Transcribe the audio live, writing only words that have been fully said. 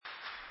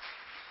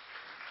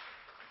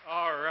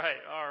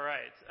right, all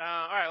right.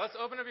 All right, let's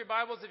open up your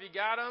Bibles if you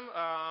got them.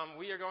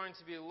 We are going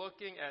to be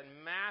looking at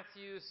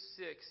Matthew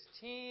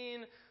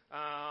 16,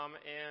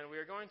 and we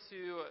are going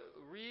to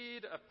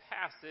read a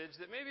passage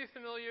that may be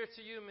familiar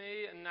to you,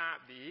 may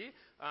not be,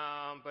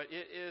 but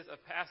it is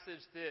a passage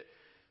that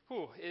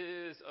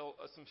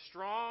some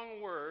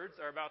strong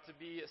words are about to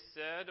be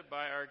said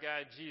by our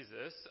guy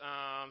Jesus.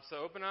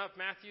 So open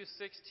up Matthew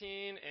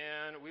 16,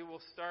 and we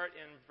will start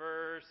in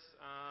verse,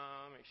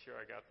 make sure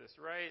I got this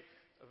right,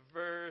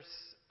 verse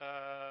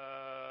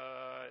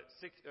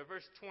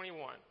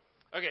 21.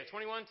 Okay,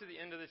 21 to the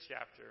end of the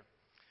chapter.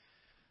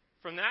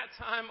 From that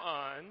time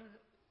on,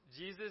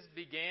 Jesus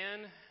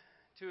began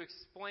to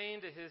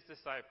explain to his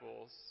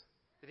disciples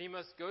that he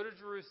must go to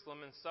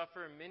Jerusalem and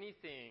suffer many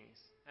things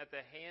at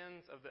the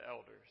hands of the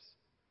elders,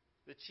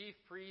 the chief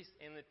priests,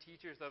 and the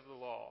teachers of the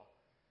law.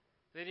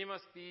 Then he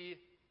must be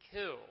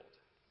killed,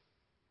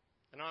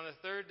 and on the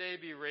third day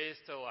be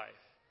raised to life.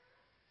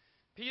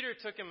 Peter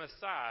took him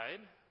aside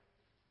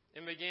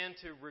and began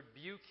to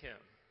rebuke him.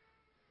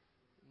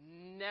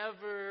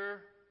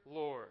 "Never,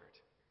 Lord,"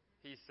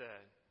 he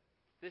said.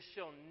 "This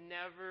shall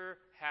never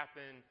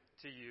happen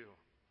to you."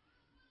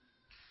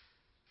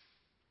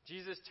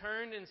 Jesus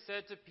turned and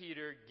said to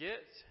Peter,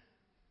 "Get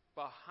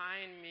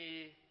behind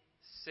me,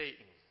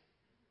 Satan.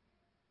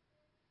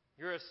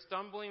 You're a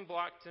stumbling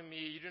block to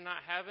me. You do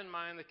not have in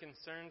mind the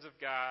concerns of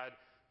God,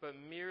 but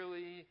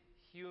merely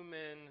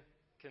human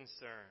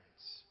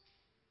concerns."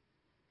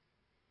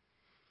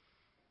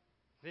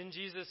 Then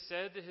Jesus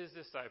said to his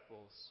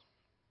disciples,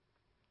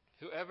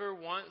 "Whoever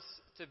wants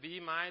to be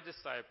my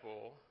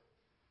disciple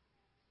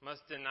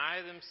must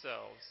deny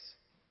themselves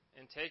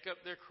and take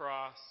up their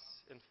cross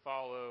and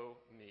follow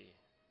me.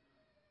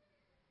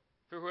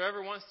 For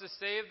whoever wants to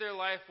save their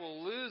life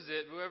will lose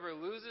it. Whoever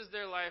loses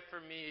their life for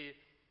me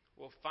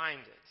will find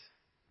it.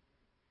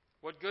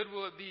 What good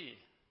will it be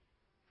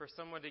for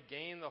someone to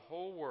gain the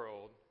whole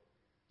world,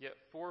 yet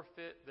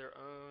forfeit their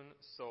own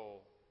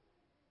soul?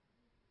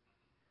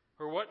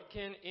 Or what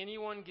can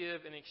anyone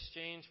give in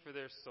exchange for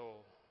their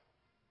soul?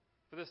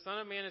 For the Son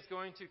of Man is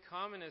going to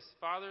come in his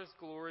Father's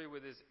glory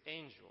with his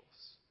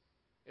angels,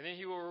 and then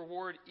he will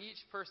reward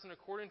each person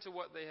according to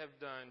what they have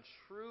done.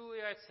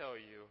 Truly I tell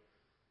you,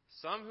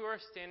 some who are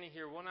standing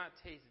here will not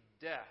taste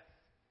death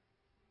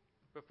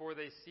before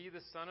they see the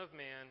Son of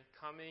Man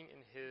coming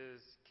in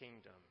his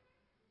kingdom."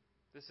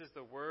 This is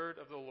the word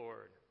of the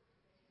Lord.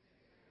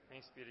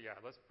 Thanks be to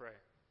God. Let's pray.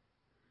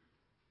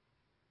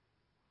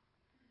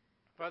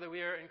 Father,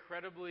 we are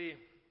incredibly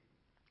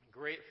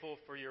grateful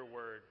for your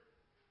word.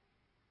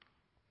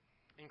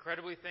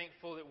 Incredibly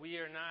thankful that we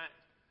are not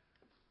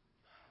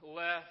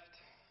left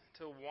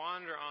to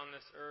wander on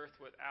this earth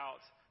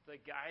without the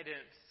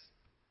guidance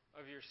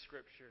of your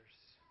scriptures.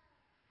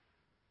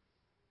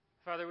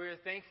 Father, we are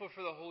thankful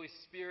for the Holy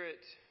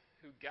Spirit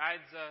who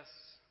guides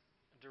us,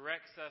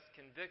 directs us,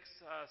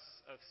 convicts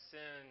us of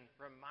sin,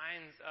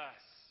 reminds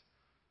us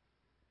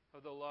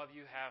of the love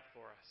you have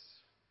for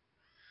us.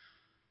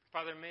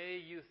 Father, may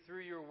you,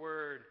 through your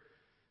word,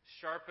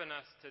 sharpen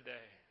us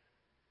today,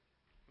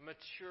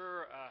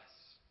 mature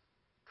us,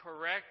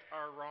 correct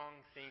our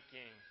wrong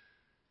thinking,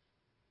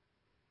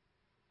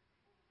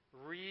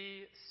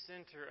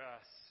 recenter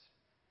us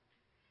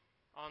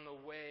on the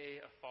way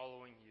of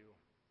following you.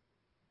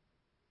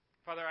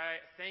 Father, I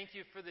thank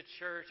you for the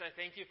church. I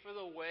thank you for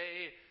the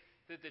way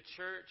that the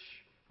church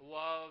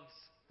loves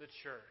the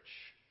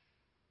church,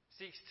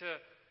 seeks to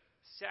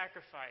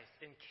sacrifice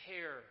and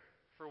care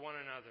for one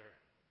another,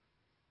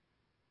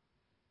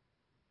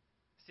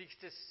 seeks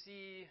to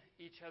see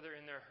each other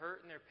in their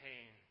hurt and their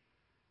pain,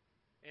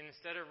 and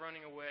instead of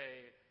running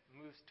away,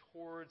 moves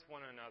towards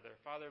one another.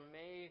 Father,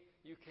 may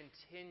you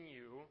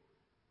continue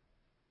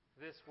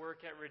this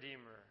work at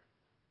Redeemer.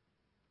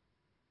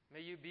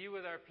 May you be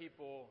with our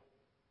people,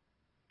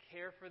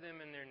 care for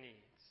them in their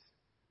needs.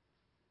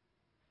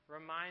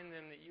 Remind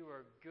them that you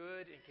are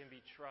good and can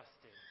be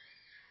trusted.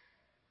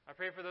 I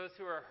pray for those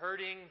who are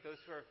hurting,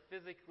 those who are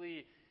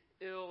physically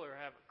ill or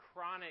have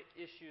chronic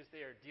issues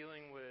they are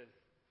dealing with.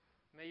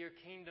 May your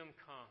kingdom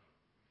come.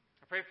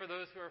 I pray for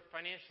those who are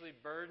financially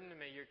burdened.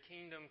 May your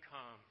kingdom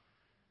come.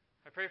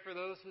 I pray for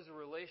those whose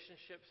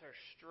relationships are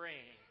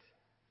strained.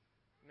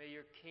 May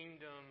your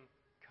kingdom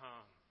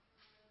come.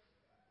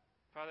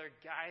 Father,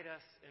 guide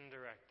us and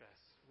direct us.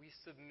 We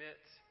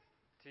submit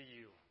to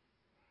you.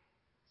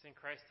 It's in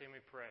Christ's name we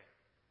pray.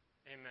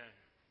 Amen.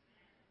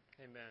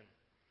 Amen.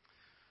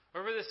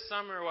 Over this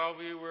summer, while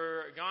we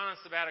were gone on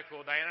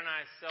sabbatical, Diana and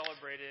I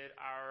celebrated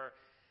our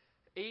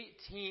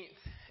 18th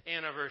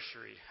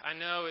anniversary. I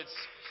know it's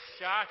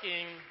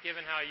shocking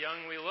given how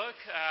young we look,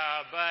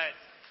 but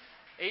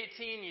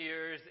 18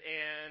 years,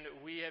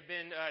 and we have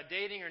been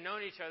dating or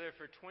known each other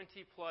for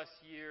 20 plus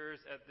years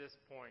at this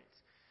point.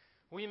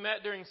 We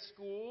met during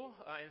school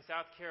in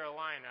South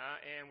Carolina,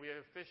 and we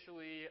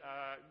officially,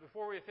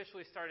 before we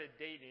officially started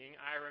dating,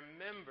 I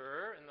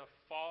remember in the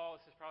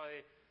fall, this is probably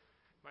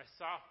my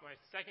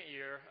second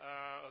year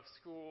of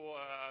school,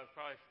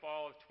 probably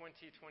fall of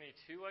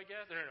 2022, I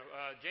guess. No,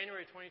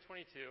 January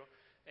 2022.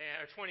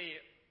 or 2002.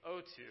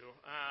 2002.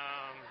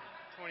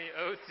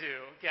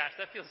 Gosh,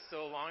 that feels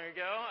so long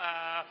ago.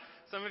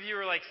 Some of you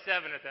were like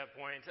 7 at that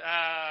point.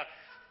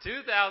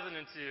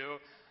 2002.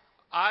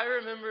 I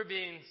remember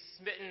being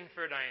smitten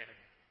for Diane.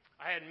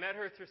 I had met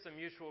her through some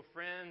mutual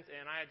friends,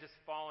 and I had just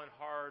fallen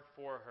hard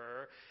for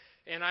her.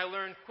 And I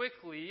learned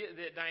quickly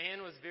that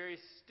Diane was very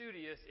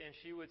studious, and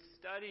she would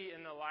study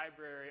in the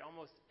library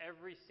almost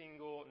every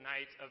single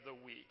night of the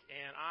week.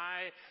 And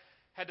I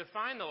had to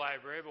find the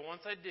library, but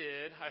once I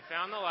did, I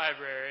found the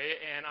library,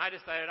 and I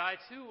decided I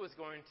too was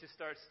going to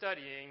start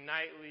studying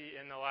nightly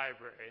in the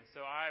library. And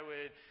so I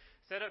would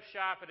set up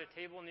shop at a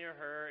table near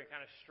her and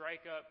kind of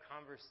strike up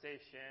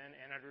conversation,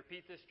 and I'd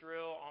repeat this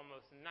drill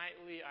almost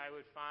nightly. I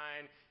would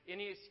find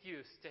any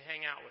excuse to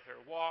hang out with her,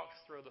 walks,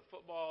 throw the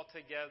football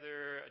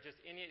together, just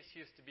any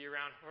excuse to be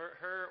around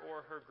her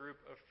or her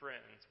group of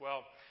friends.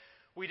 Well,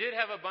 we did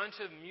have a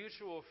bunch of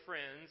mutual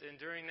friends, and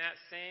during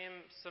that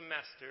same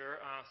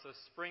semester, so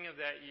spring of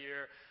that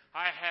year,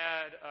 I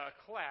had a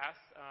class,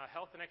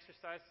 Health and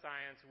Exercise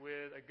Science,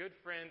 with a good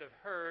friend of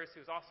hers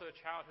who's also a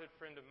childhood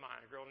friend of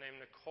mine, a girl named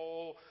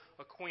Nicole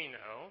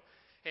Aquino.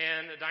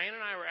 And Diane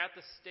and I were at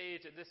the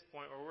stage at this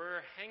point where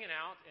we're hanging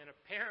out, and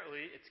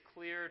apparently it's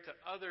clear to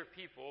other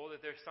people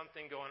that there's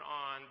something going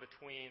on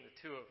between the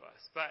two of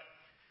us. But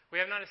we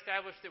have not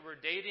established that we're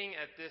dating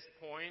at this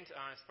point.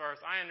 As far as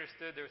I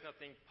understood, there was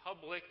nothing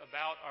public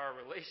about our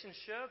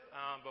relationship.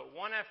 But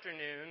one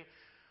afternoon,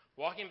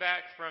 walking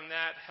back from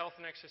that health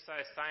and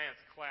exercise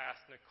science class,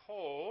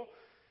 Nicole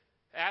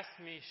asked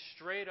me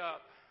straight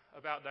up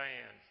about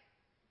Diane.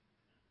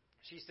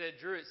 She said,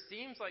 "Drew, it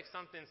seems like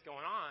something's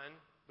going on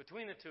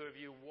between the two of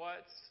you.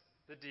 What's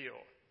the deal?"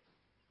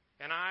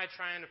 And I,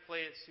 trying to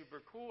play it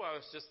super cool, I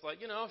was just like,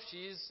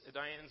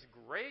 Diane's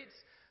great,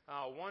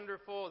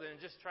 wonderful, then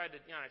just tried to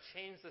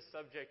change the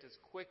subject as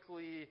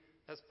quickly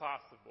as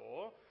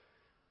possible.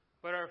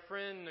 But our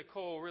friend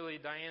Nicole, really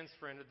Diane's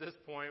friend at this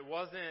point,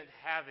 wasn't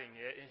having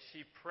it, and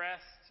she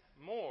pressed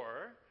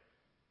more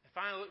and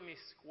finally looked me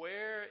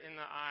square in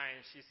the eye,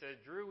 and she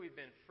said, "Drew, we've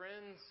been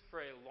friends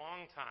for a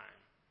long time,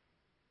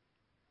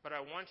 but I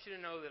want you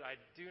to know that I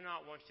do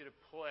not want you to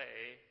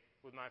play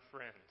with my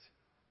friend.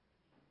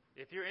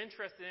 If you're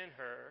interested in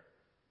her,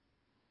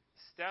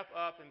 step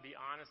up and be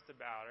honest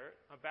about it,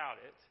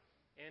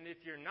 and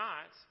if you're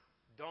not,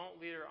 don't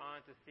lead her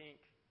on to think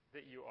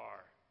that you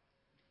are."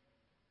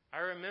 I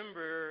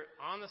remember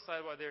on the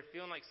sidewalk there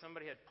feeling like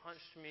somebody had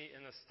punched me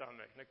in the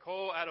stomach.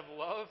 Nicole, out of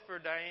love for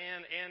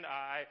Diane and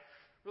I,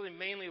 really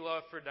mainly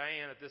love for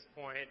Diane at this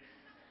point,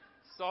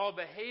 saw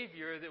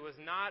behavior that was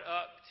not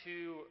up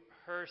to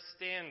her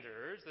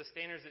standards, the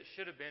standards that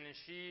should have been, and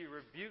she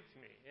rebuked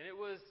me. And it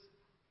was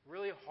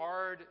really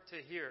hard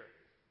to hear.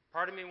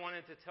 Part of me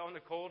wanted to tell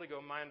Nicole to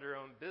go mind her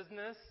own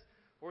business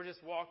or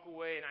just walk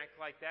away and act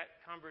like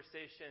that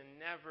conversation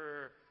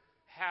never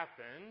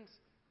happened.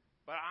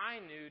 But I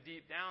knew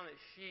deep down that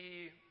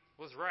she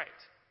was right.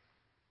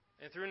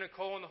 And through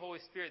Nicole and the Holy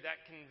Spirit,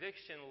 that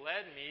conviction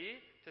led me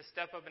to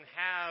step up and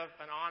have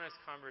an honest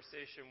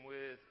conversation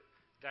with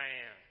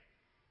Diane.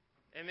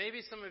 And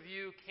maybe some of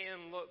you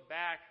can look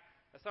back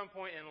at some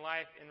point in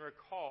life and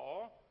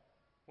recall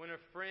when a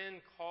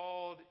friend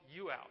called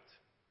you out.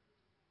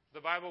 The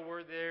Bible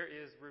word there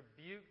is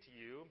rebuked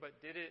you, but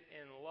did it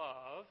in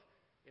love.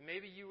 And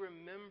maybe you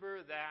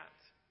remember that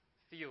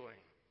feeling.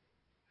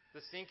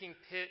 The sinking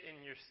pit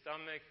in your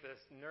stomach, this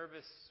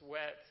nervous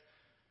sweat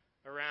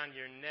around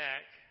your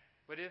neck.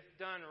 But if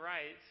done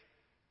right,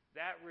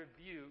 that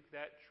rebuke,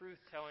 that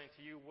truth-telling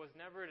to you was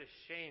never to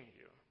shame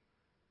you.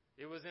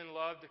 It was in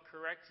love to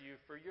correct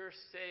you for your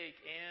sake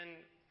and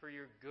for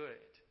your good.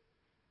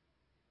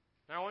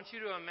 Now I want you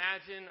to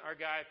imagine our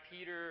guy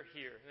Peter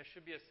here. And there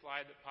should be a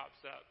slide that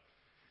pops up.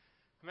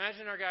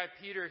 Imagine our guy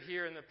Peter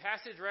here in the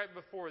passage right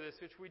before this,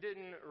 which we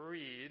didn't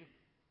read,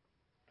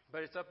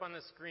 but it's up on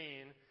the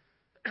screen.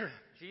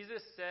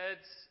 Jesus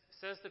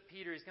says to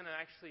Peter he's going to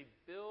actually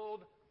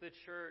build the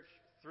church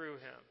through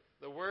him.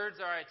 The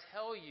words are, "I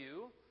tell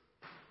you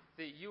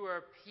that you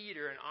are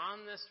Peter, and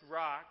on this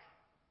rock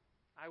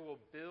I will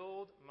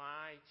build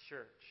my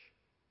church.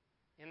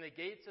 And the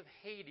gates of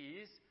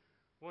Hades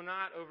will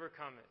not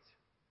overcome it.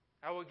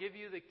 I will give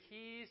you the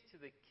keys to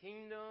the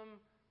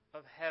kingdom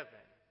of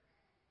heaven.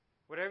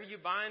 Whatever you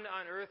bind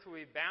on earth will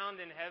be bound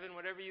in heaven.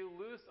 Whatever you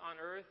loose on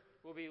earth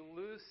will be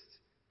loosed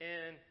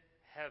in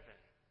heaven."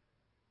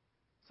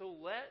 So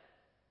let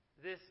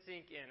this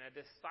sink in. A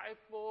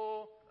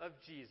disciple of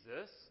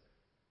Jesus,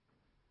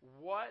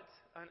 what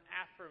an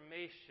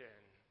affirmation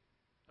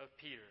of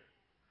Peter.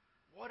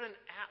 What an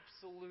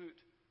absolute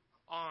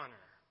honor.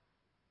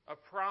 A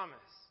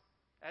promise.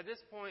 At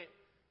this point,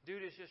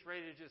 dude is just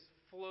ready to just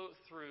float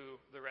through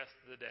the rest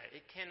of the day.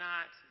 It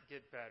cannot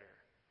get better.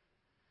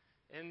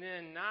 And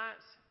then not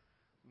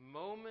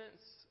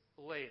moments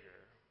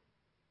later,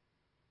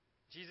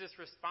 Jesus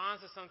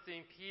responds to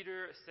something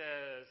Peter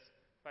says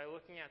by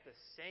looking at the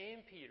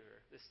same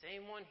Peter, the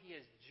same one he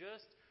has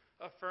just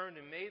affirmed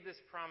and made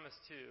this promise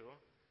to.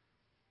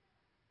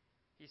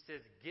 He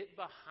says, "Get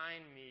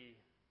behind me,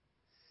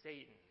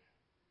 Satan."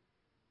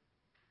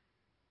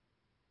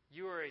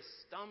 you are a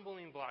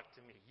stumbling block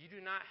to me. You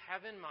do not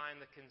have in mind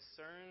the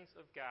concerns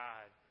of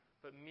God,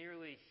 but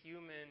merely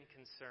human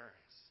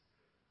concerns.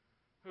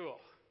 Ugh.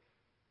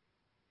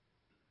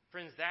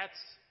 Friends, that's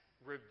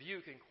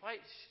rebuke, and quite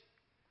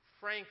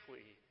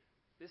frankly,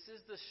 this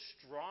is the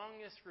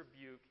strongest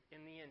rebuke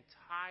in the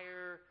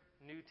entire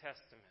New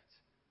Testament.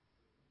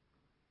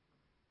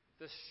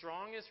 The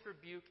strongest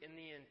rebuke in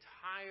the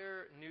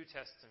entire New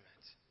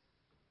Testament.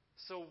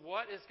 So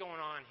what is going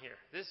on here?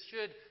 This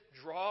should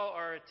draw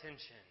our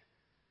attention.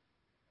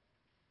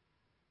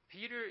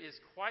 Peter is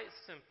quite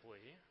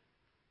simply,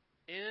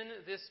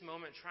 in this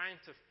moment, trying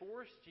to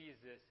force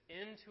Jesus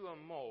into a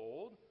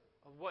mold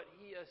of what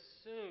he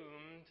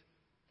assumed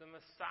the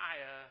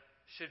Messiah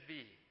should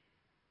be.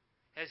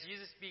 As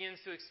Jesus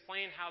begins to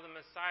explain how the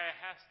Messiah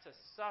has to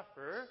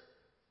suffer,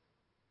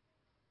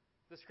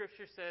 the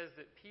Scripture says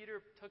that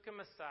Peter took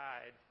him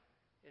aside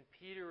and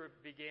Peter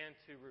began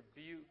to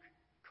rebuke,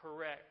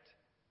 correct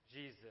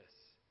Jesus.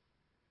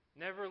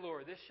 Never,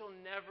 Lord, this shall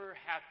never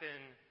happen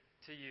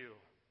to you.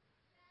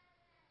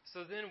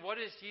 So then what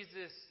is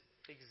Jesus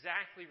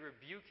exactly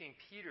rebuking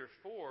Peter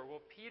for?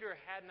 Well, Peter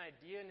had an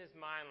idea in his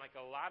mind, like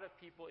a lot of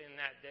people in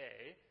that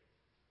day,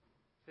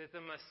 that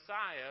the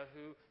Messiah,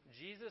 who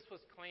Jesus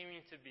was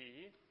claiming to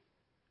be,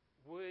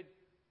 would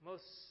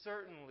most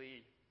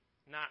certainly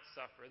not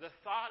suffer. The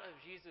thought of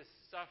Jesus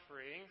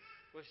suffering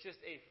was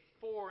just a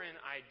foreign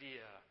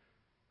idea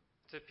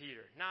to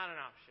Peter, not an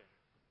option.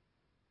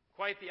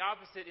 Quite the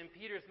opposite. In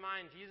Peter's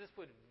mind, Jesus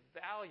would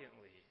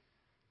valiantly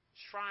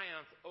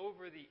triumph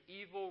over the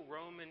evil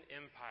Roman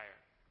Empire.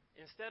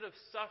 Instead of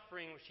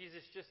suffering, which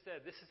Jesus just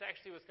said, this is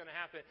actually what's going to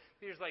happen,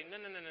 Peter's like,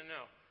 no.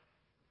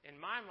 In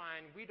my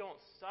mind, we don't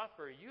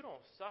suffer. You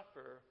don't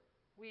suffer.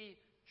 We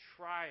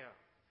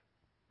triumph.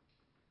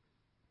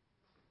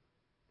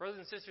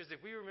 Brothers and sisters,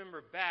 if we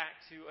remember back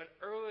to an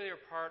earlier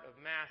part of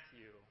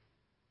Matthew,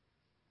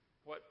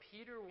 what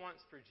Peter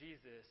wants for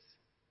Jesus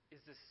is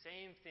the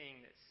same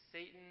thing that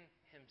Satan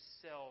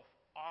himself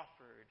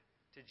offered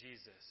to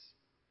Jesus.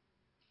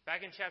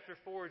 Back in chapter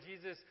 4,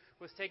 Jesus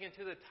was taken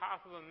to the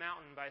top of a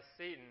mountain by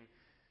Satan,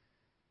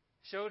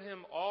 showed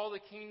him all the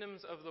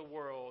kingdoms of the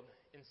world,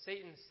 and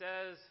Satan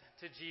says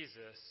to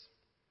Jesus,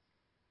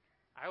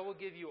 I will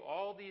give you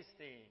all these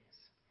things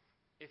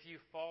if you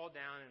fall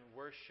down and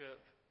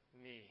worship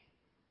me.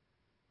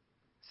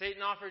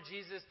 Satan offered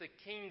Jesus the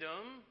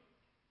kingdom,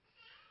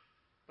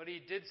 but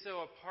he did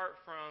so apart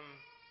from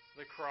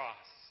the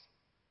cross.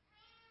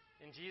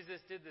 And Jesus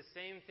did the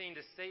same thing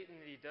to Satan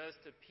that he does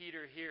to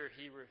Peter here.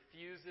 He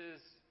refuses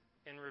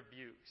and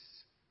rebukes.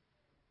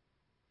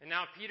 And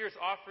now Peter's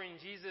offering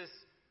Jesus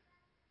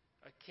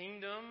a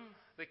kingdom,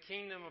 the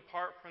kingdom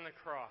apart from the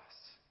cross.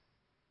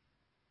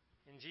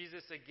 And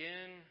Jesus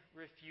again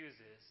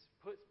refuses,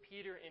 puts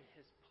Peter in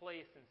his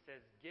place and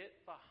says, get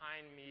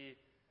behind me,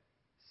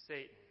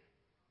 Satan.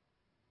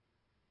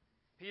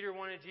 Peter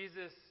wanted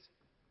Jesus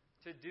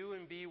to do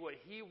and be what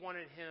he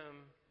wanted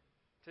him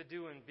to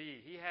do and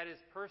be. He had his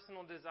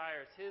personal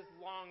desires, his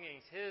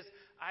longings, his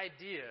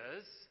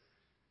ideas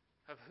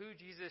of who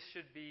Jesus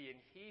should be, and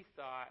he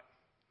thought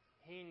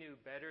he knew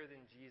better than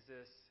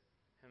Jesus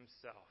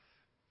himself.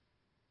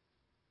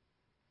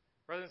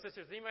 Brothers and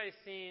sisters, anybody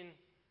seen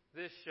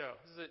this show?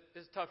 This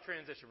is a tough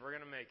transition. We're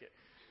going to make it.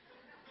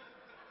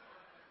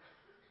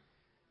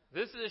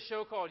 This is a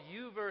show called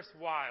You vs.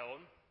 Wild,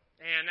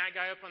 and that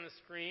guy up on the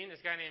screen is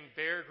a guy named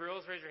Bear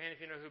Grylls. Raise your hand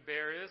if you know who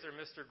Bear is, or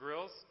Mr.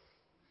 Grylls.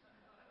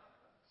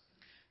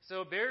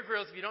 So Bear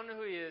Grylls, if you don't know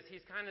who he is,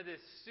 he's kind of this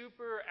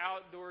super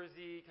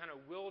outdoorsy, kind of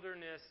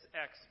wilderness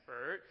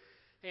expert.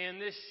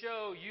 And this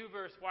show, You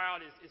vs.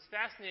 Wild, is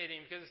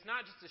fascinating because it's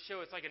not just a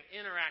show, it's like an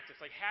interactive,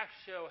 it's like half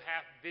show,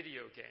 half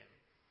video game.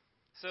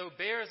 So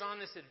Bear is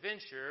on this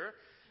adventure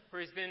where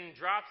he's been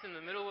dropped in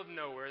the middle of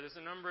nowhere. There's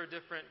a number of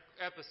different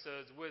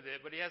episodes with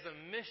it, but he has a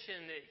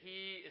mission that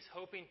he is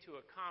hoping to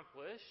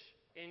accomplish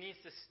and needs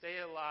to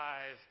stay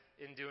alive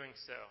in doing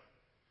so.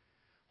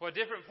 Well, at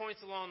different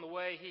points along the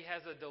way, he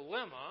has a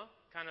dilemma,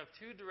 kind of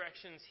two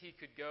directions he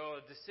could go,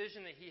 a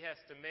decision that he has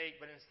to make,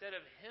 but instead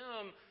of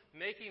him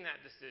making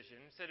that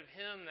decision, instead of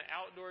him, the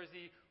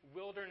outdoorsy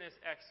wilderness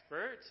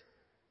expert,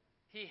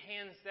 he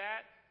hands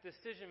that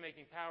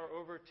decision-making power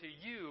over to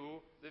you,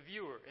 the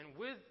viewer. And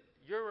with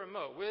your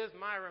remote, with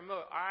my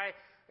remote, I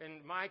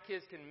and my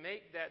kids can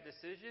make that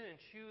decision and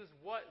choose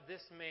what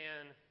this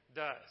man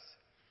does.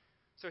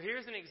 So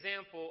here's an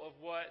example of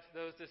what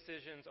those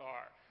decisions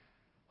are.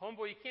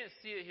 Homeboy, you can't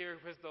see it here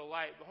because of the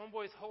light, but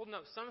Homeboy's holding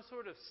up some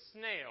sort of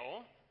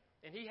snail,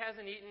 and he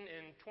hasn't eaten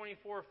in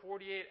 24,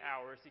 48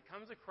 hours. He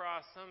comes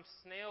across some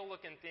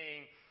snail-looking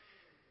thing,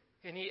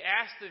 and he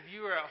asks the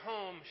viewer at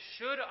home,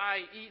 should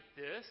I eat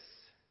this?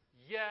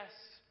 Yes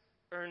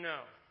or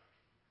no?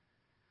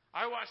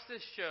 I watched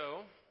this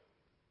show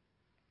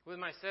with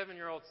my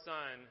 7-year-old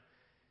son.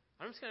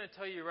 I'm just going to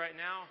tell you right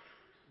now,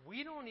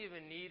 we don't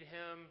even need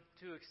him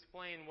to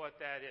explain what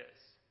that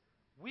is.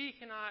 We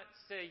cannot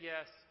say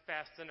yes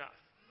fast enough.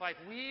 Like,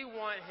 we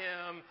want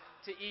him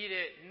to eat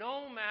it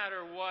no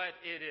matter what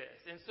it is.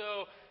 And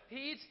so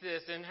he eats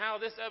this, and how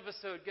this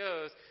episode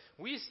goes,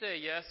 we say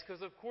yes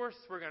because, of course,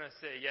 we're going to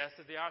say yes.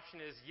 If the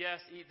option is yes,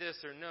 eat this,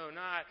 or no,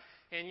 not.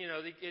 And,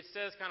 it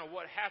says kind of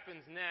what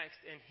happens next,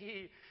 and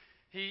he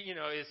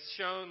is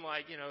shown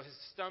his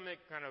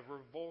stomach kind of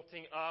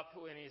revolting up,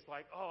 and he's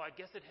like, oh, I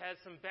guess it had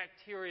some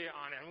bacteria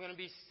on it. I'm going to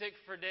be sick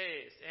for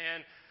days.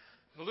 And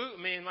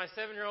my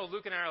 7-year-old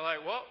Luke and I are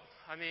like, well,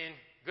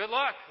 good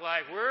luck.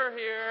 We're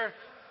here.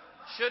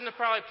 Shouldn't have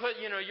probably put,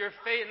 your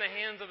fate in the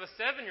hands of a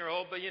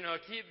 7-year-old, but,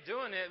 keep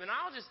doing it. And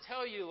I'll just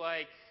tell you,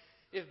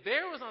 if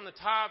Bear was on the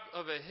top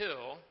of a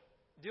hill,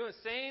 doing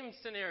the same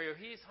scenario,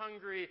 he's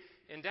hungry,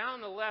 and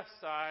down the left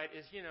side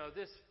is,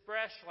 this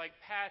fresh,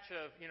 patch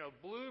of,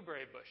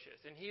 blueberry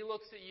bushes. And he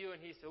looks at you, and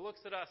he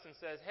looks at us and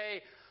says, hey,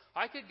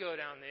 I could go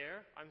down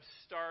there. I'm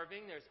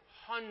starving. There's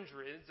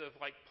hundreds of,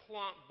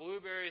 plump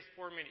blueberries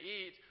for me to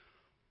eat.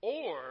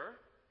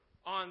 Or,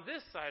 on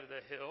this side of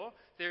the hill,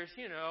 there's,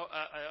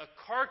 a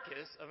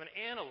carcass of an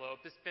antelope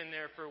that's been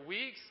there for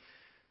weeks.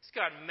 It's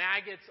got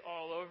maggots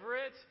all over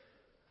it.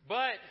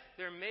 But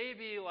there may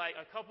be,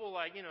 a couple,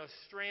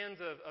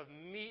 strands of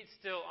meat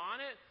still on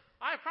it.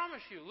 I promise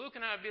you, Luke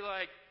and I would be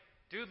like,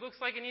 dude, looks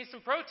like he needs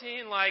some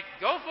protein.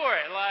 Go for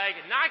it.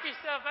 Knock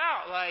yourself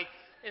out.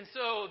 And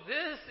so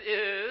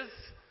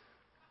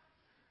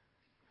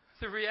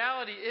the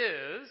reality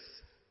is,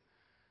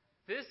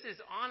 this is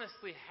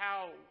honestly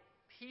how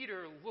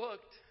Peter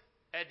looked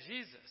at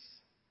Jesus.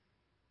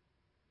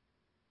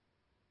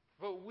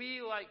 But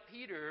we, like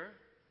Peter,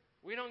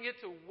 we don't get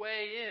to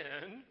weigh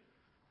in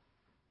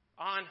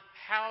on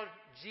how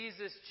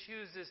Jesus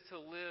chooses to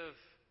live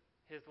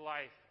his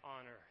life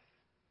on earth.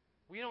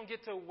 We don't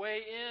get to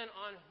weigh in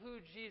on who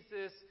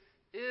Jesus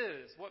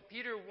is. What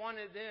Peter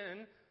wanted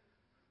then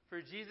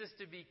for Jesus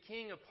to be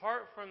king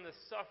apart from the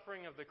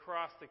suffering of the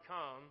cross to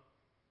come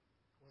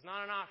was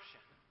not an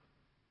option.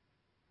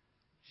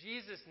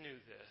 Jesus knew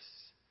this,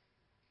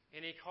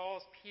 and he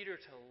calls Peter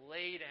to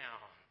lay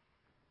down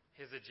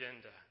his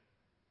agenda.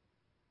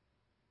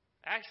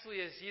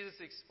 Actually, as Jesus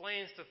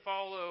explains, to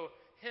follow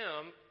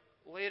him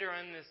later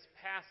in this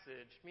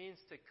passage means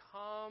to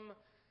come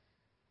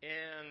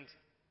and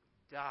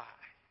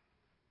die.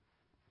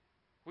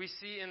 We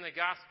see in the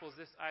Gospels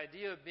this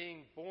idea of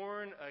being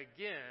born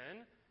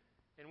again.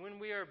 And when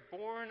we are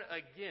born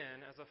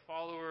again as a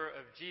follower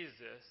of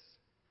Jesus,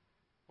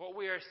 what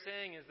we are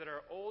saying is that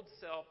our old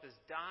self is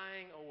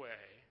dying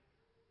away,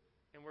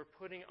 and we're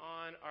putting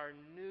on our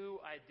new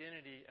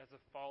identity as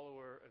a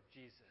follower of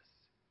Jesus.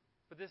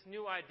 But this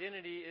new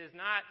identity is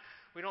not,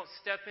 we don't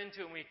step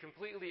into it and we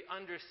completely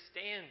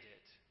understand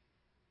it,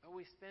 but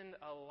we spend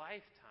a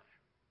lifetime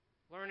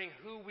learning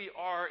who we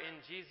are in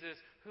Jesus,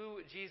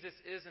 who Jesus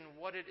is, and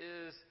what it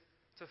is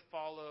to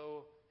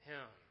follow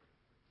him.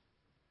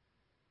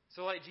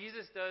 So like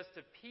Jesus does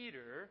to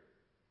Peter,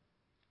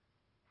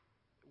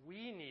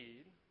 we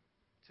need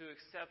to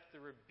accept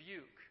the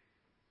rebuke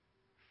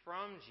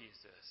from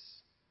Jesus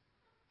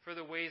for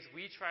the ways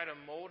we try to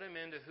mold him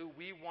into who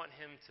we want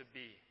him to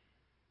be.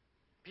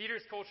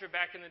 Peter's culture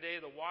back in the day,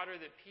 the water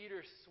that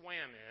Peter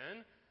swam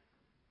in,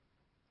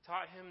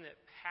 taught him that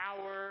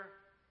power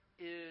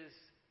is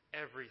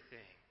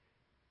everything.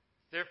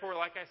 Therefore,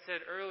 like I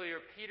said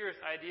earlier, Peter's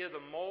idea,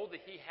 the mold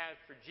that he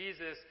had for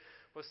Jesus,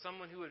 was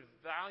someone who would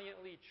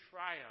valiantly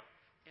triumph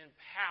in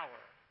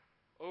power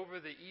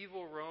over the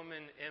evil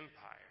Roman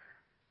Empire.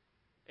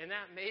 And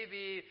that may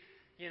be,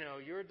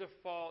 your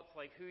default,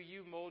 who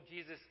you mold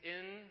Jesus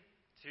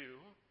into.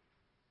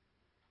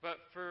 But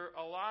for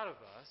a lot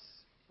of us,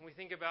 when we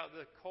think about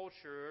the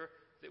culture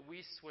that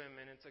we swim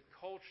in, it's a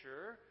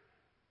culture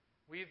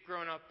we've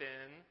grown up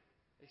in,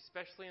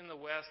 especially in the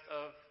West,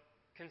 of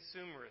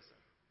consumerism.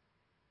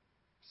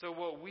 So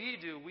what we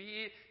do,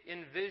 we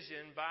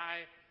envision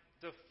by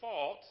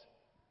default,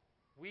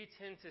 we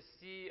tend to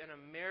see an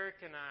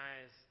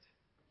Americanized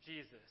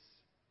Jesus,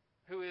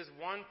 who is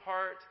one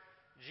part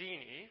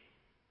genie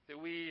that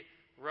we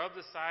rub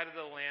the side of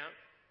the lamp,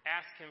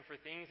 ask him for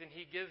things, and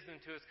he gives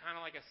them to us, kind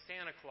of like a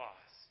Santa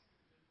Claus.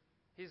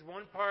 He's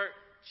one part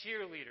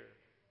cheerleader.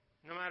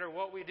 No matter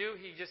what we do,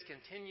 he just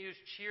continues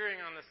cheering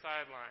on the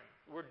sideline.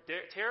 We're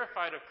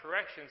terrified of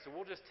correction, so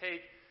we'll just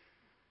take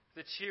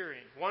the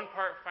cheering. One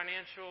part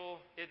financial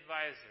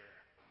advisor,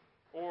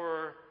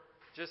 or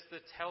just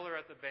the teller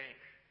at the bank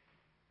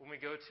when we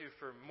go to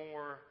for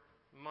more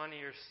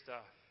money or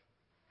stuff.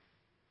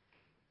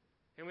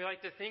 And we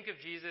like to think of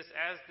Jesus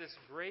as this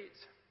great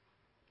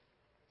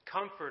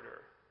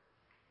comforter,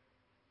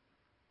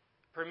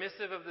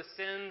 permissive of the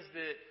sins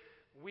that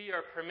we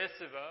are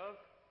permissive of,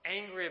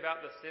 angry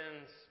about the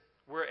sins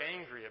we're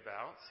angry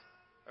about,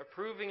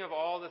 approving of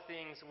all the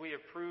things we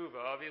approve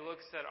of. He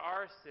looks at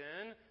our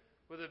sin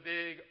with a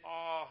big,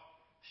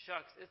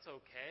 shucks, it's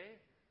okay.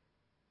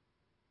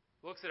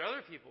 Looks at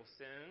other people's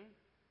sin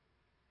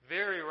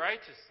very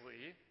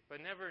righteously,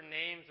 but never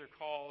names or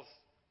calls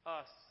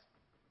us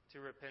to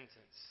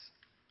repentance.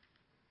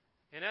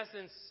 In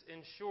essence,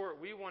 in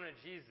short, we want a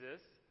Jesus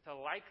to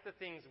like the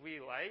things we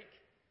like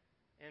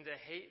and to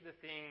hate the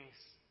things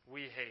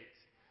we hate.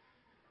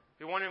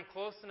 We want him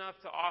close enough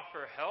to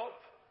offer help,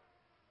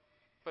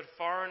 but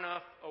far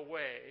enough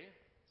away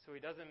so he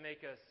doesn't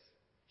make us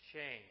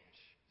change.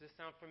 Does this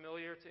sound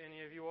familiar to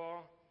any of you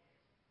all?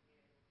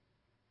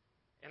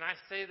 And I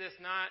say this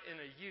not in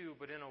a you,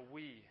 but in a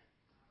we.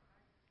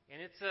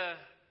 And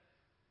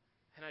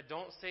and I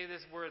don't say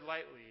this word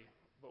lightly,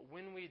 but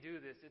when we do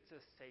this, it's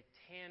a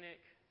satanic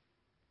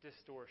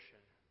distortion.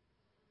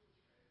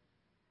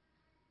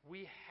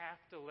 We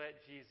have to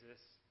let Jesus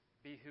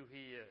be who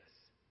he is.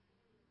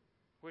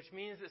 Which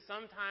means that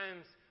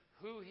sometimes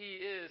who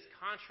he is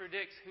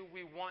contradicts who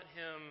we want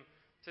him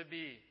to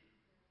be.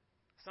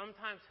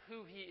 Sometimes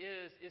who he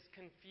is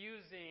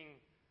confusing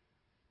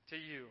to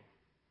you.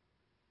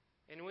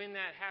 And when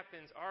that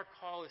happens, our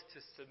call is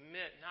to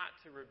submit, not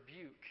to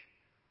rebuke.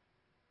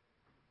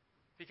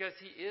 Because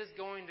he is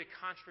going to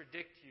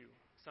contradict you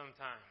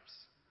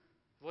sometimes.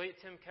 The late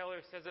Tim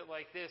Keller says it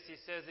like this. He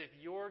says, if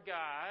your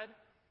God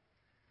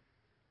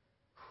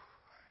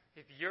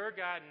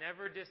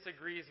never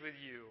disagrees with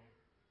you,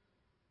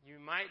 you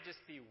might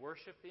just be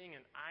worshiping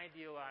an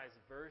idealized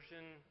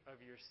version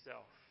of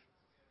yourself.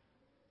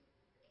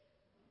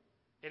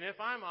 And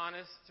if I'm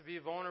honest, to be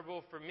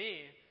vulnerable for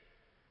me,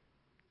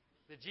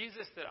 the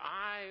Jesus that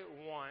I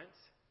want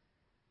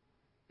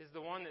is the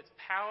one that's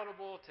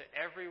palatable to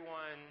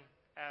everyone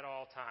at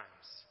all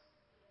times,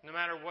 no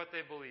matter what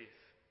they believe.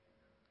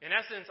 In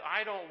essence,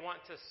 I don't want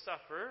to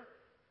suffer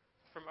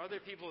from other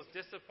people's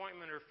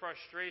disappointment or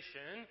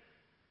frustration,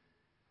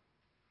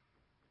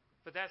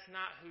 but that's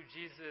not who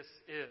Jesus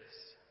is.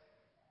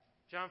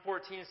 John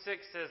 14:6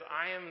 says,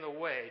 I am the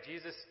way.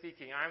 Jesus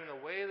speaking, I am the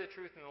way, the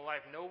truth, and the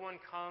life. No one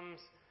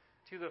comes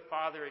to the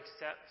Father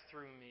except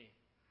through me.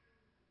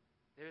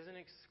 There's an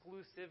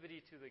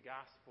exclusivity to the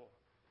gospel.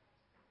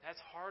 That's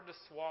hard to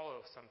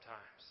swallow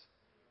sometimes.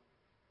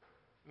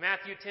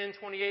 Matthew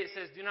 10:28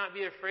 says, do not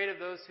be afraid of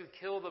those who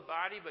kill the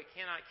body but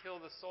cannot kill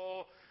the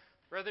soul.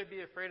 Rather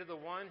be afraid of the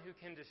one who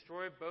can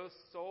destroy both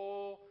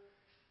soul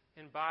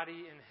and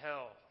body in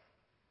hell.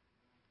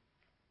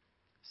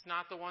 It's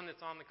not the one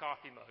that's on the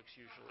coffee mugs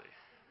usually.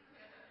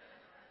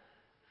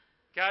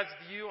 God's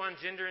view on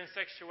gender and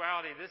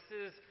sexuality. This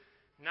is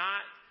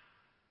not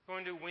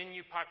going to win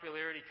you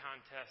popularity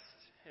contest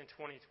in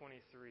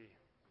 2023.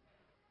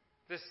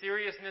 The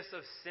seriousness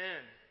of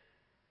sin.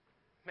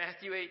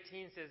 Matthew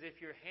 18 says, if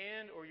your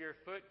hand or your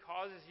foot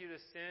causes you to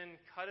sin,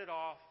 cut it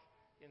off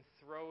and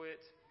throw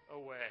it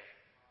away.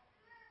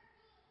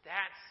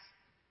 That's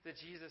the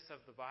Jesus of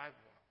the Bible.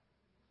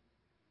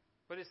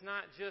 But it's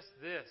not just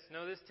this.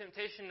 No, this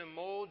temptation to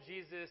mold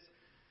Jesus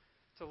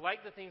to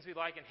like the things we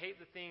like and hate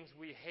the things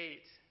we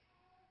hate.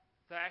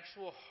 The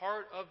actual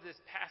heart of this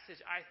passage,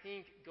 I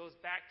think, goes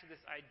back to this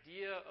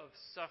idea of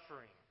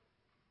suffering.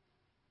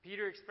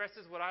 Peter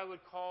expresses what I would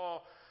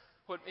call,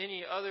 what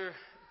many other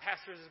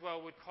pastors as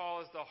well would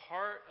call, as the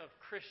heart of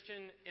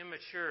Christian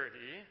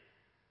immaturity.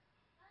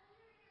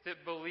 That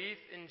belief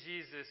in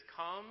Jesus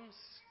comes,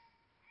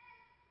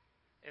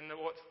 and that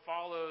what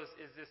follows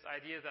is this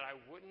idea that I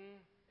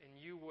wouldn't and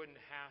you wouldn't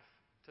have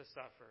to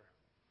suffer.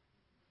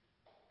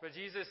 But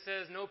Jesus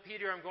says, no,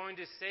 Peter, I'm going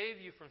to save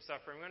you from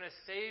suffering. I'm going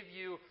to save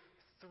you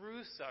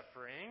through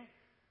suffering.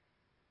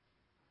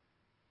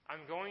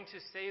 I'm going to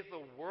save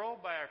the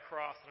world by a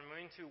cross. And I'm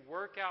going to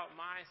work out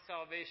my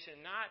salvation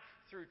not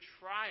through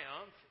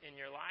triumph in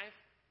your life,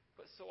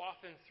 but so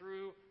often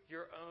through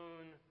your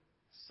own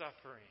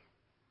suffering.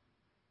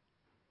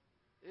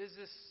 Is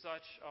this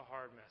such a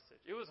hard message?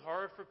 It was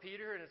hard for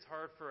Peter and it's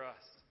hard for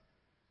us.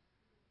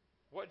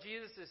 What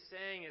Jesus is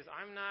saying is,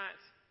 I'm not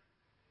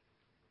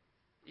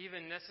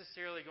even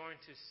necessarily going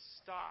to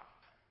stop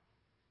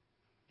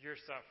your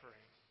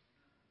suffering.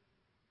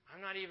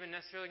 I'm not even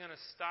necessarily going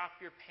to stop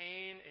your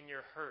pain and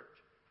your hurt.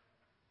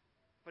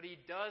 But he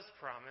does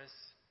promise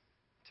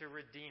to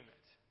redeem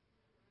it.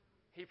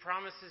 He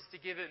promises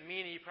to give it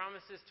meaning. He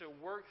promises to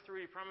work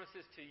through it. He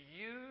promises to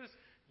use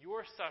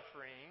your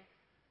suffering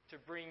to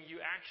bring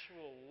you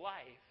actual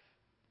life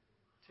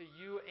to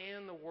you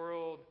and the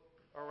world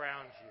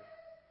around you.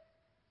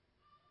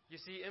 You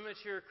see,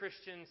 immature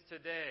Christians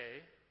today,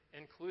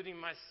 including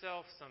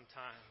myself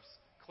sometimes,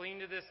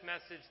 cling to this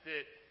message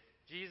that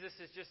Jesus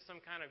is just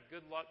some kind of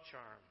good luck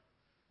charm.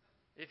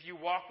 If you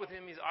walk with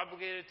him, he's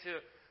obligated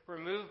to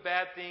remove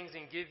bad things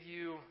and give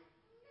you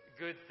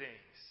good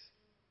things.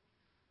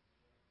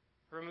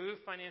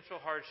 Remove financial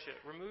hardship.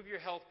 Remove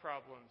your health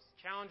problems.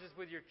 Challenges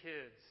with your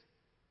kids.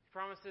 He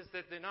promises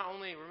that they not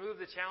only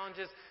remove the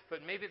challenges,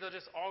 but maybe they'll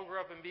just all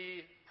grow up and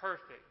be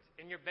perfect.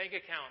 And your bank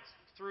accounts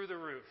through the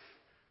roof.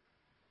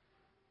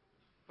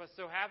 But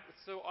so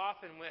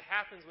often what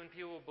happens when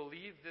people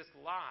believe this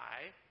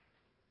lie,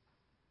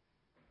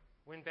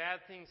 when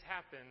bad things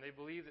happen, they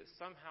believe that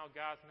somehow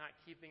God's not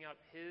keeping up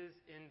his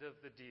end of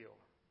the deal.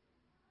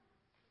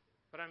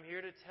 But I'm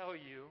here to tell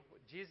you, what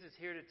Jesus is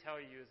here to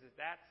tell you is that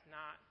that's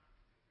not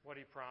what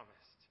he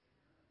promised.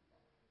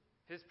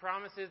 His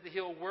promise is that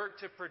he'll work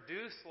to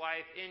produce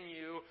life in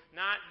you,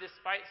 not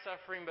despite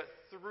suffering, but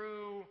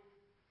through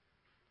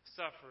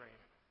suffering.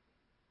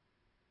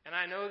 And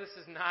I know this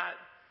is not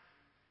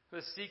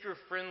the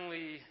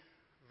seeker-friendly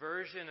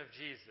version of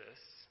Jesus.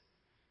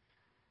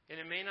 And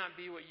it may not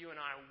be what you and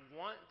I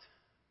want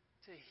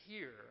to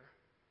hear.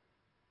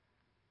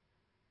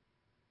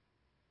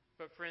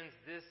 But friends,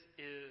 this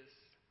is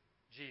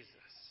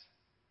Jesus.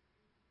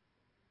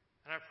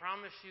 And I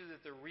promise you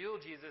that the real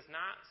Jesus,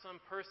 not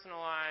some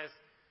personalized,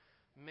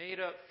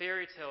 made-up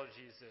fairy tale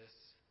Jesus,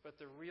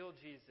 but the real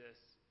Jesus,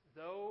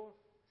 though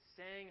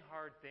saying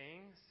hard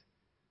things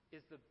is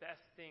the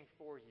best thing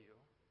for you,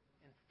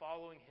 and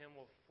following him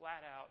will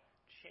flat out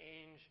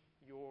change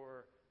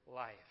your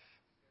life.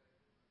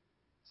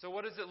 So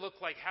what does it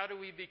look like? How do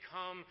we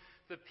become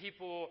the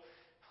people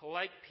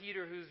like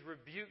Peter who's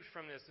rebuked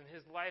from this, and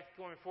his life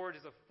going forward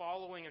is a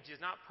following of Jesus?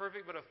 Not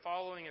perfect, but a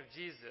following of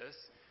Jesus.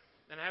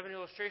 And I have an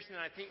illustration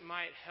that I think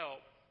might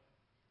help.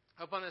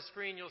 Up on the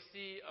screen, you'll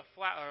see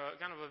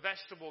kind of a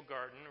vegetable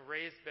garden, a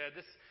raised bed.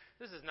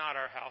 This is not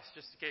our house,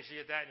 just in case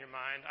you get that in your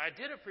mind. I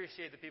did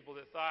appreciate the people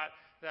that thought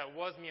that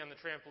was me on the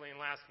trampoline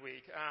last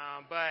week,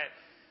 but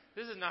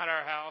this is not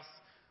our house.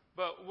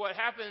 But what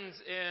happens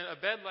in a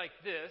bed like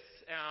this,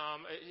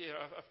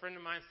 a friend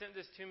of mine sent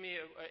this to me.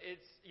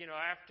 It's,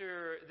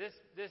 after this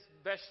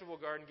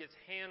vegetable garden gets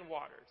hand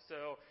watered.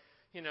 So,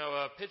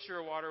 a pitcher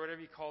of water,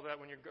 whatever you call that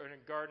when you're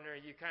a gardener,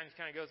 you kind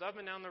of goes up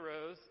and down the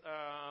rows,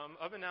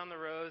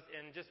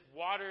 and just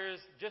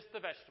waters just the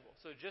vegetables.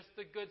 So just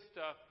the good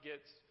stuff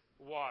gets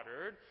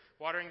watered.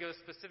 Watering goes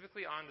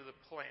specifically onto the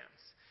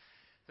plants.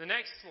 The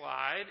next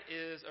slide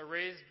is a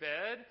raised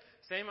bed.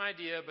 Same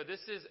idea, but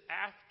this is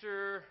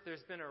after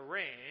there's been a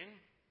rain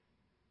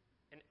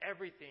and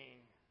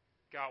everything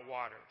got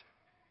watered.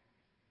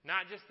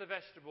 Not just the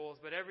vegetables,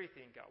 but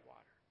everything got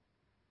watered.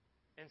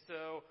 And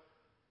so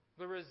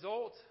the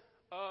result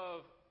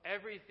of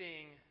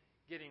everything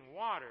getting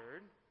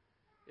watered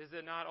is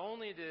that not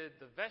only did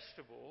the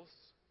vegetables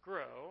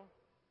grow,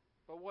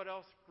 but what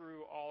else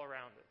grew all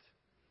around it?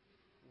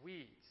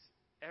 Weeds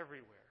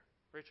everywhere.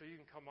 Rachel, you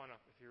can come on up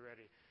if you're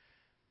ready.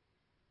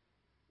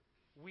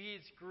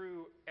 Weeds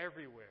grew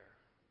everywhere.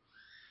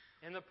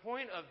 And the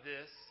point of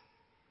this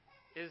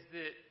is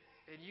that,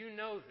 and you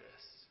know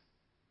this,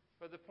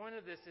 but the point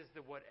of this is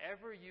that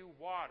whatever you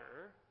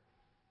water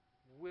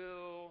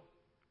will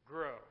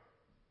grow.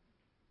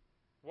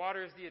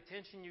 Water is the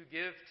attention you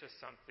give to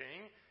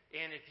something,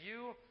 and if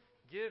you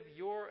give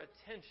your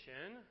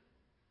attention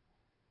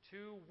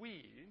to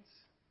weeds,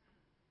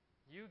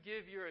 you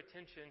give your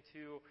attention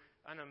to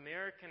an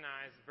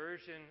Americanized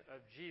version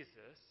of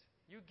Jesus,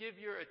 you give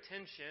your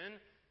attention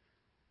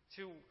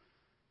to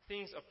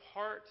things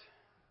apart,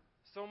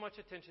 so much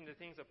attention to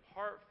things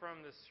apart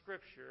from the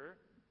Scripture,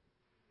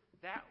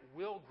 that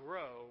will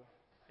grow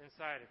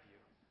inside of you.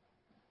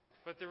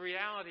 But the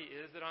reality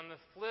is that on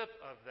the flip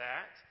of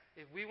that,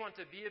 if we want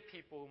to be a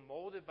people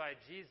molded by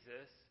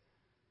Jesus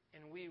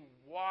and we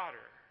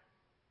water,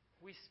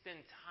 we spend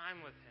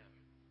time with him,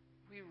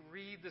 we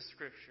read the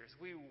Scriptures,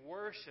 we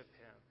worship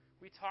him,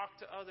 we talk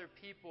to other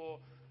people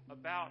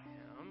about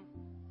him,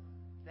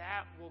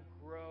 that will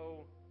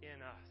grow in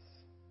us.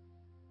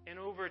 And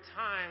over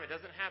time, it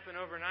doesn't happen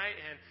overnight,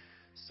 and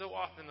so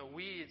often the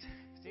weeds,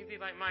 it's anything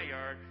like my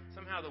yard,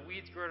 somehow the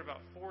weeds grow at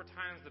about 4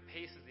 times the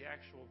pace of the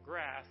actual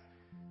grass.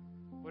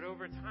 But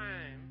over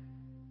time,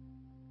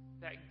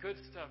 that good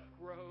stuff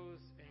grows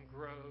and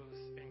grows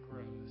and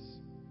grows.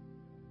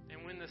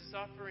 And when the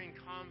suffering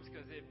comes,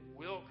 because it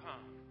will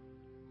come,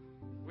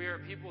 we are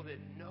people that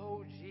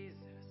know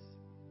Jesus.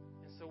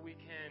 And so we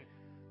can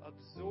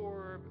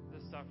absorb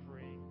the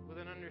suffering with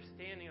an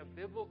understanding, a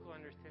biblical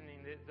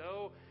understanding, that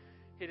though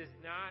it is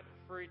not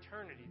for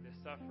eternity, the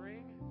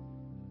suffering,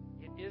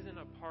 it isn't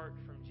apart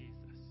from Jesus.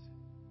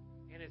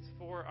 And it's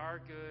for our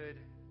good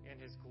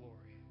and his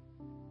glory.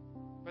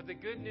 But the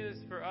good news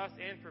for us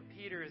and for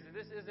Peter is that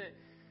this isn't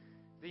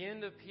the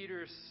end of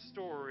Peter's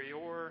story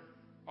or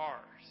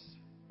ours.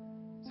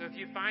 So if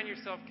you find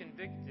yourself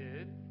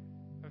convicted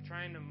of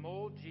trying to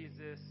mold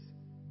Jesus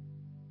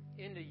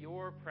into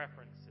your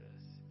preferences,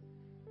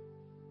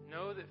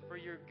 know that for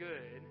your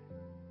good,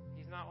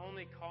 he's not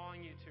only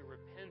calling you to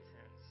repentance,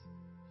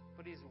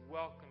 but he's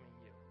welcoming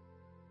you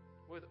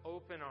with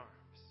open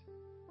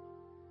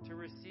arms to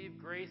receive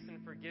grace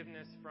and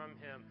forgiveness from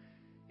him.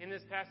 In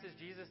this passage,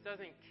 Jesus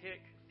doesn't kick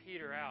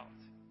Peter out.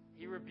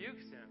 He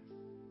rebukes him,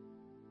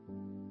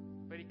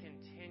 but he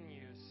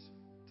continues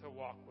to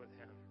walk with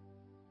him.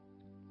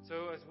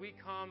 So as we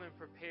come and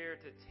prepare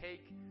to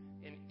take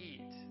and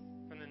eat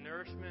from the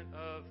nourishment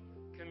of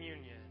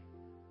communion,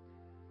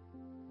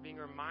 being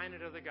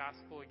reminded of the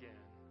gospel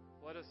again,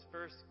 let us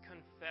first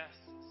confess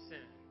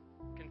sin.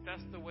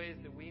 Confess the ways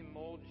that we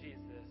mold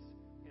Jesus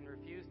and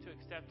refuse to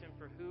accept him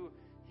for who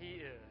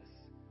he is,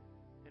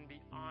 and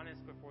be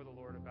honest before the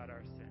Lord about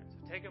our sins.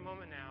 So take a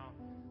moment now,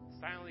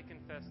 silently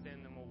confess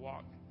sin, and we'll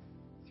walk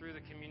through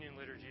the communion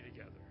liturgy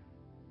together.